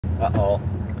Uh-oh.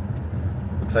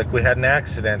 Looks like we had an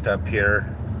accident up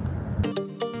here.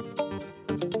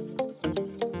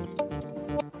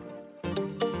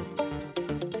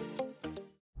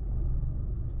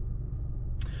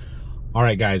 All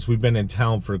right, guys, we've been in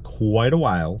town for quite a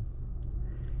while.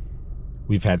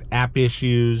 We've had app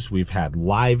issues, we've had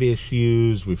live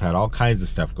issues, we've had all kinds of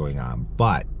stuff going on,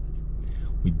 but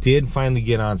we did finally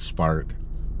get on Spark.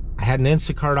 I had an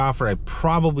Instacart offer I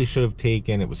probably should have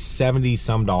taken. It was $70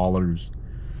 some.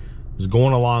 It was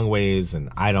going a long ways, and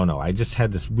I don't know. I just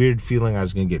had this weird feeling I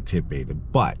was gonna get tip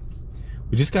baited, but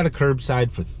we just got a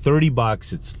curbside for 30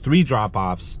 bucks. It's 3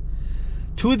 drop-offs.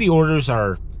 2 of the orders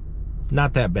are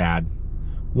not that bad.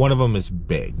 One of them is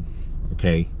big,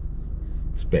 okay?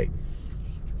 It's big.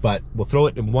 But we'll throw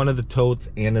it in one of the totes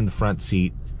and in the front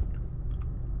seat.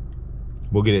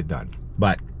 We'll get it done.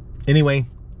 But anyway,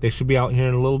 they should be out here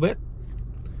in a little bit.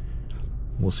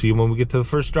 We'll see you when we get to the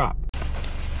first drop.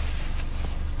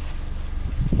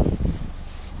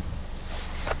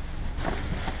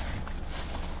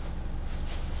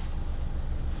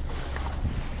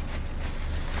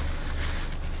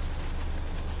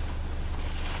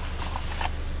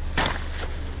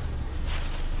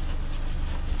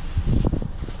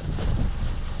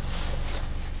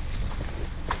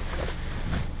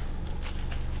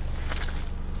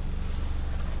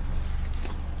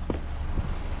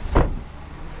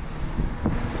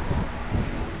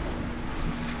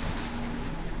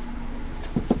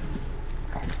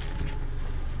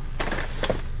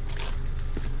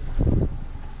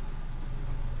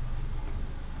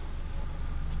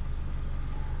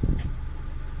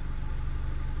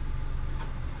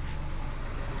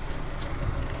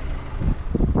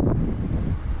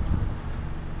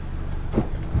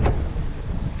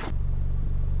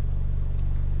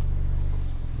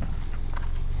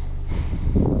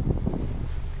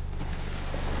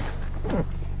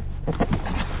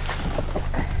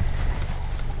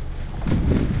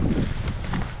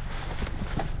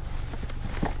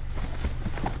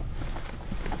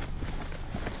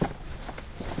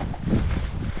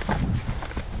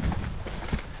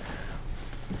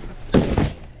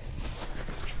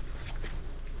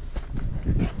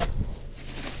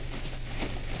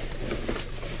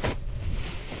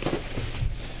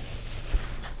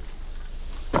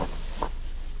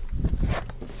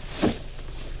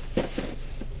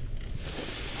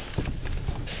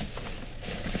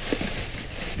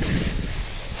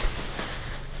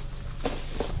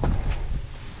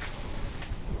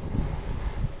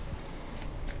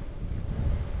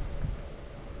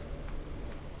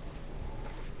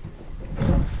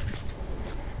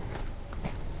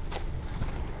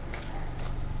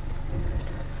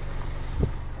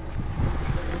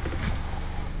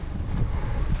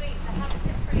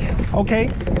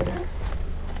 Okay.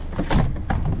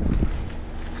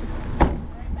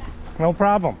 No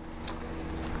problem.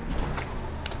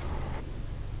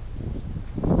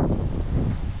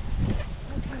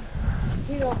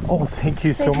 Oh, thank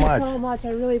you so much. Thank you so much. I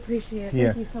really appreciate it.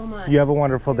 Yes. Thank you so much. You have a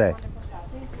wonderful day. Wonderful job.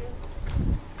 Thank you.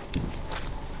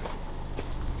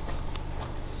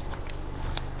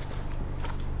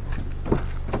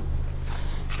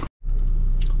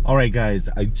 All right, guys,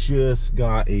 I just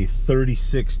got a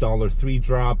 $36 3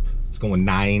 drop. It's going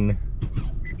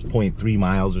 9.3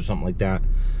 miles or something like that.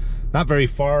 Not very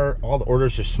far. All the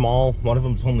orders are small. One of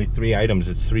them's only 3 items.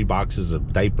 It's 3 boxes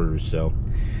of diapers. So,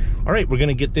 all right, we're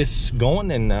gonna get this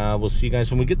going, and we'll see you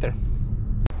guys when we get there.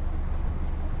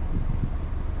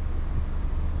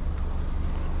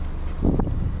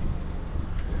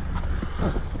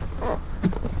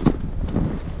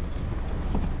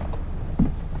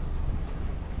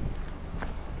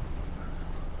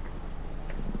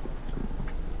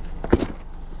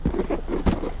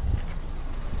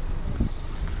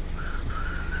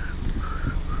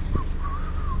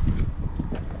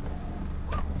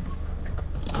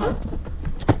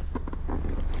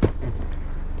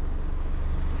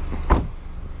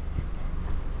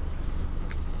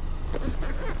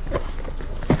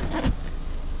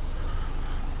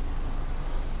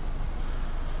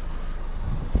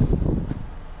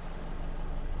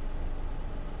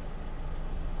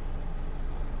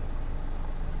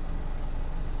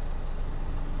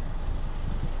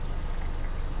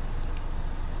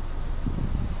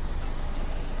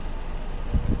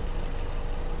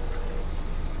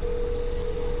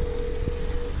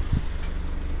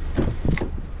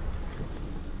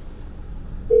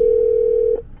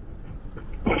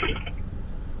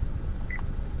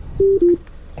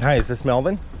 Hi, is this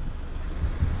Melvin?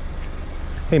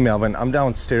 Hey Melvin, I'm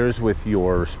downstairs with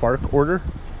your Spark order.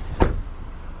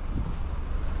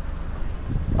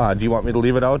 Do you want me to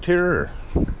leave it out here? Or?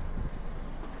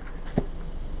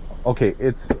 Okay,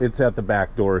 it's at the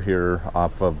back door here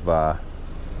off of oh,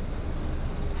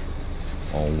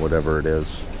 whatever it is.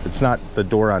 It's not the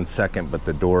door on Second, but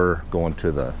the door going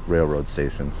to the railroad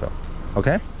station. So,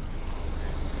 okay.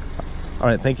 All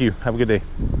right, thank you. Have a good day.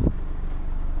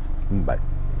 Bye.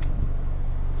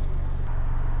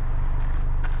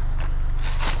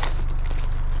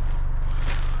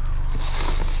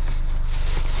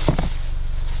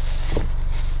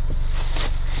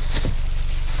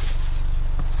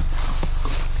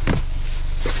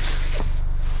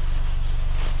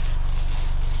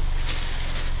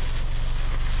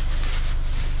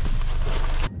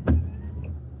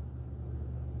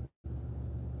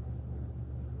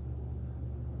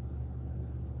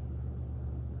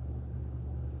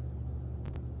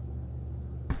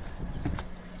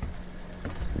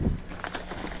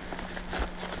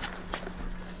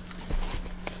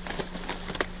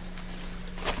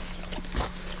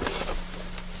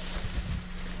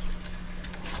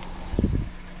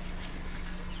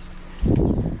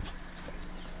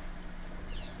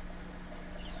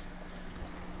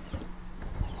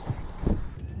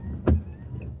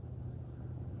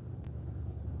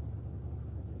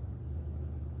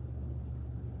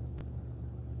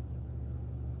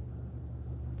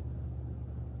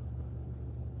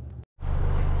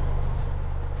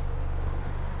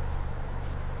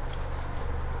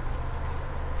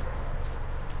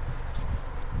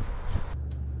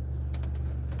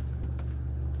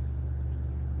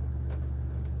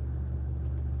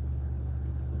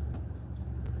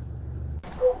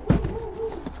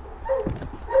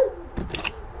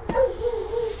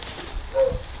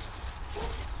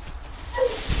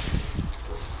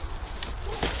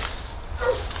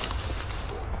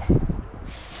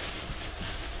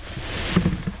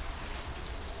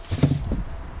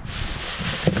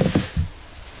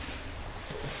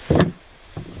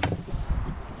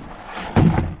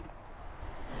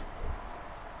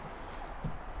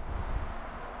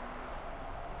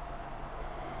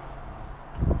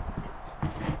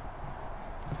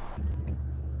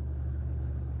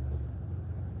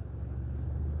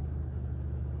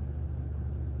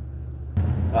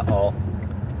 Uh-oh.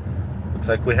 Looks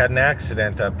like we had an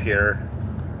accident up here.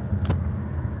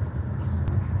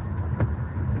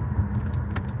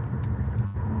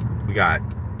 We got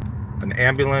an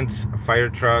ambulance, a fire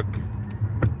truck,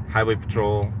 highway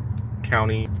patrol,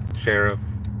 county, sheriff.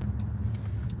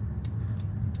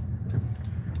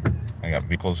 I got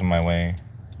vehicles in my way.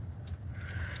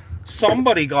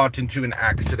 Somebody got into an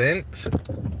accident.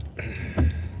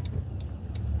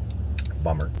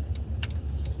 Bummer.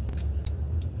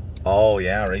 Oh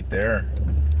yeah, right there.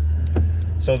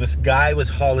 So this guy was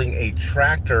hauling a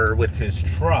tractor with his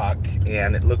truck,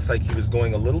 and it looks like he was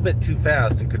going a little bit too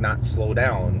fast and could not slow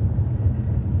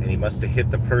down. And he must have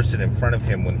hit the person in front of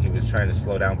him when he was trying to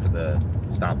slow down for the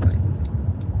stoplight.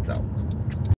 So.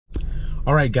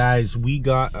 All right, guys, we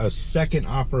got a second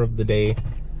offer of the day.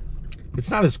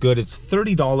 It's not as good. It's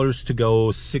 $30 to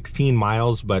go 16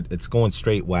 miles, but it's going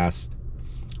straight west.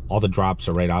 All the drops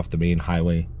are right off the main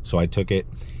highway, so I took it.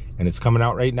 And it's coming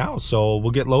out right now, so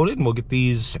we'll get loaded and we'll get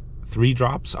these 3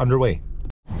 drops underway.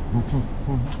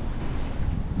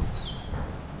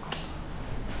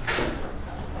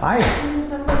 Hi.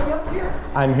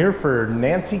 I'm here for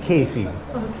Nancy Casey.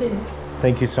 Okay.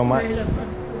 Thank you so much.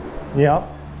 Yep.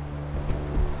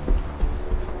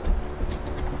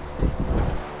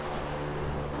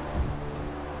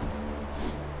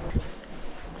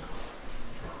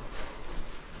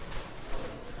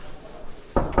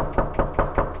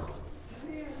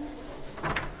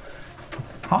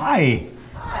 Hi.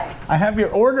 Hi. I have your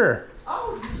order.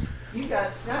 Oh, you got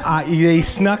snuck. They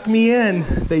snuck me in.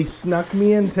 They snuck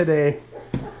me in today.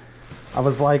 I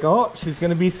was like, oh, she's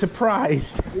going to be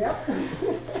surprised. Yep.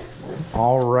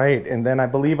 All right. And then I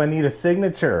believe I need a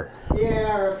signature.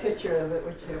 Yeah, or a picture of it,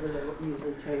 whichever they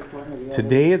usually take, one or the other.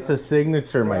 Today it's a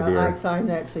signature, my dear. I signed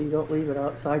that so you don't leave it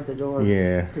outside the door.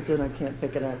 Yeah. Because then I can't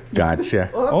pick it up. Gotcha.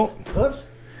 Oops. Oh, Oops.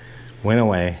 went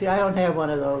away. See, I don't have one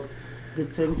of those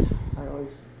good things. I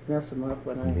always mess them up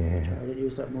when I Yeah. try to do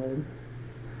something with them.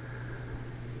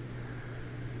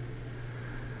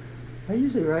 I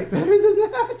usually write better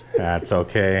than that. That's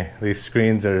okay. These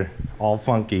screens are all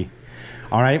funky.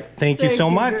 All right. Thank you so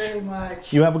much. Thank you very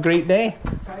much. You have a great day.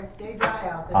 Try to stay dry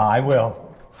out there. I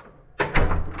will.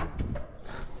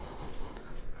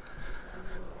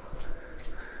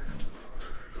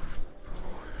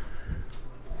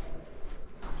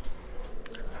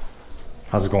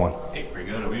 How's it going? Hey, pretty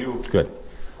good. How are you? Good.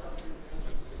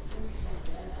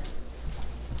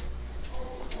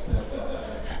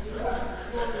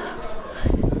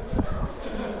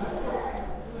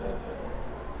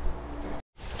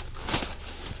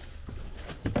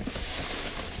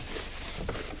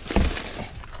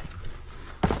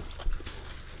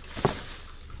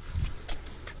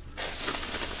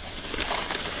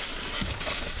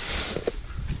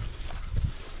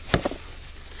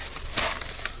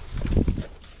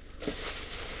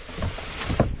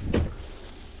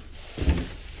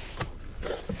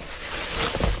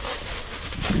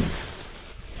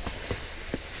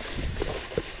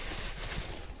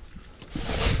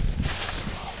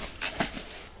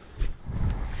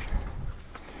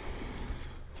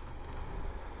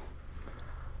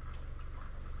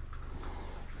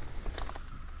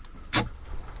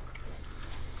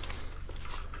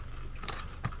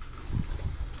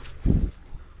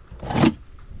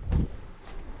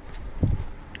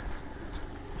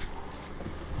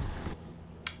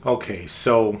 Okay,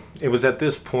 so it was at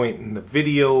this point in the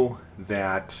video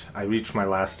that I reached my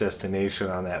last destination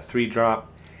on that 3-drop,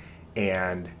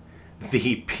 and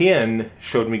the pin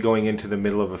showed me going into the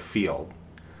middle of a field.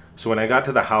 So when I got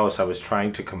to the house, I was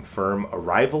trying to confirm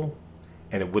arrival,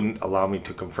 and it wouldn't allow me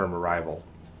to confirm arrival.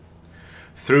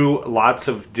 Through lots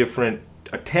of different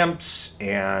attempts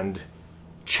and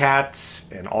chats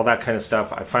and all that kind of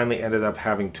stuff, I finally ended up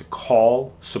having to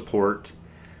call support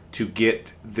to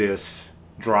get this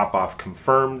drop-off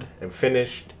confirmed and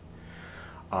finished.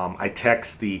 I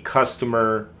text the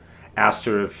customer, asked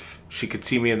her if she could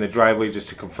see me in the driveway just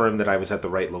to confirm that I was at the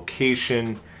right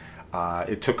location.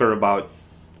 It took her about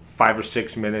 5 or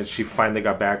 6 minutes. She finally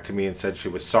got back to me and said she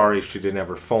was sorry. She didn't have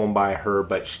her phone by her,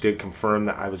 but she did confirm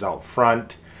that I was out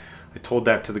front. I told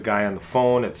that to the guy on the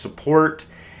phone at support,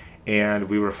 and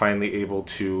we were finally able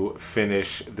to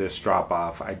finish this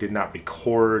drop-off. I did not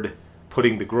record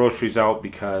putting the groceries out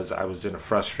because I was in a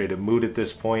frustrated mood at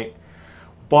this point,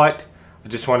 but I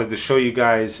just wanted to show you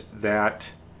guys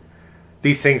that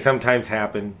these things sometimes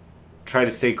happen. Try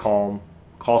to stay calm,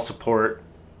 call support,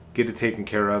 get it taken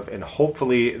care of, and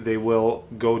hopefully they will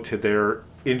go to their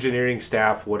engineering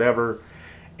staff, whatever,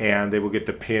 and they will get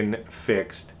the pin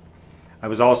fixed. I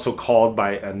was also called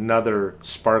by another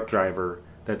Spark driver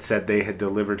that said they had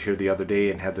delivered here the other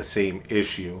day and had the same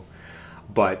issue,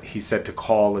 but he said to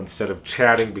call instead of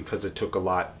chatting because it took a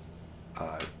lot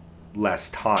less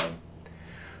time.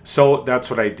 So that's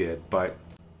what I did. But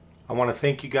I want to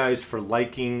thank you guys for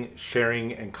liking,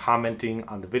 sharing, and commenting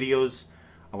on the videos.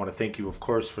 I want to thank you, of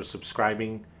course, for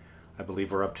subscribing. I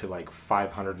believe we're up to like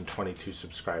 522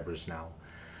 subscribers now.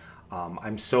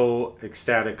 I'm so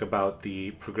ecstatic about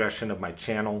the progression of my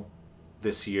channel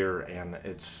this year, and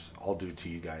it's all due to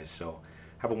you guys. So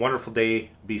have a wonderful day,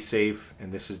 be safe,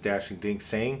 and this is Dashing Dink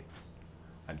saying,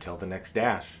 until the next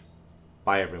dash.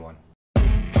 Bye, everyone.